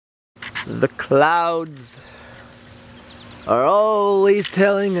The clouds are always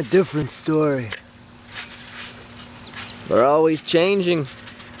telling a different story. They're always changing.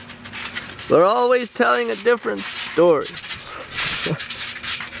 They're always telling a different story.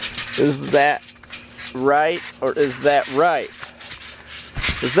 Is that right or is that right?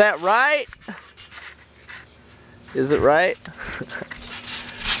 Is that right? Is it right?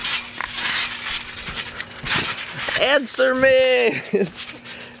 Answer me!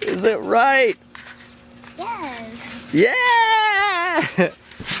 Is it right? Yes. Yeah!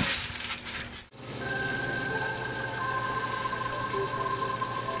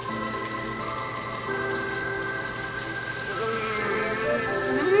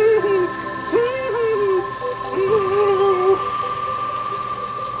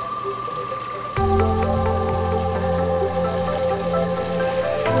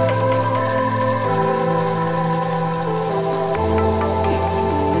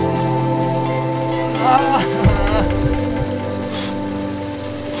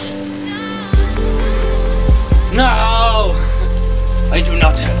 No! I do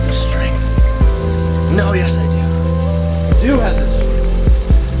not have the strength. No, yes I do. You have the strength.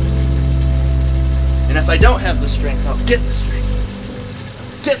 And if I don't have the strength, I'll get the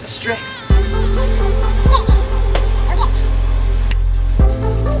strength. Get the strength.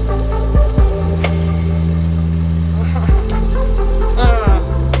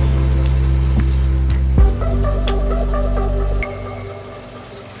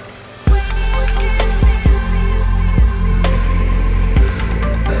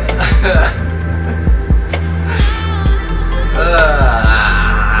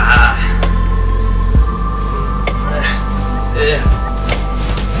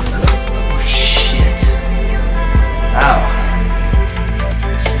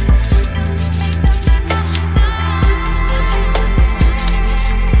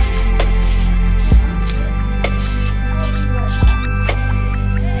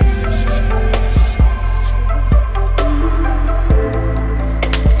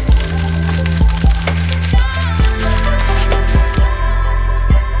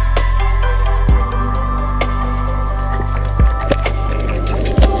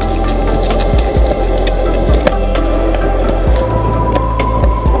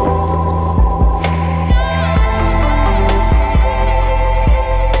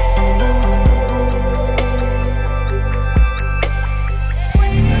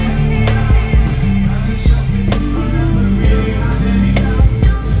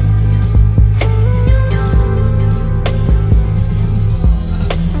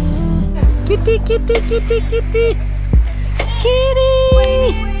 Kitty, kitty, kitty, kitty.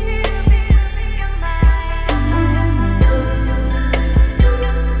 Kitty!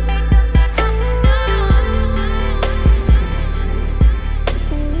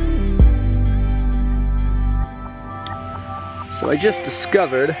 So I just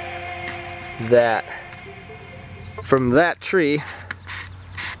discovered that from that tree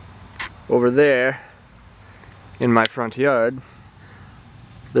over there in my front yard,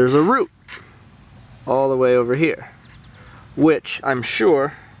 there's a root all the way over here, which I'm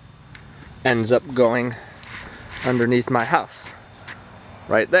sure ends up going underneath my house,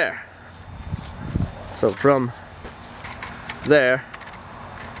 right there. So from there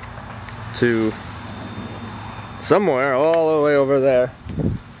to somewhere all the way over there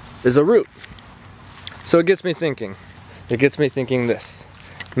is a root. So it gets me thinking. It gets me thinking this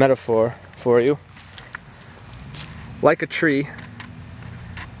metaphor for you. Like a tree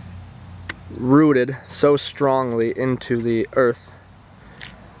rooted so strongly into the earth,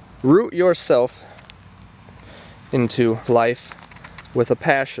 root yourself into life with a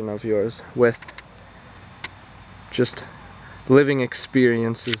passion of yours, with just living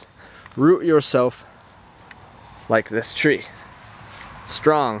experiences. Root yourself like this tree,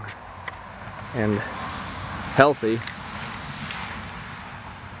 strong and healthy,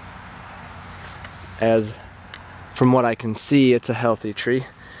 as from what I can see it's a healthy tree.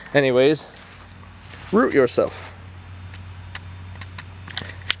 Anyways, root yourself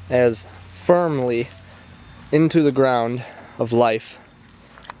as firmly into the ground of life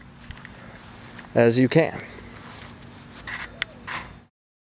as you can.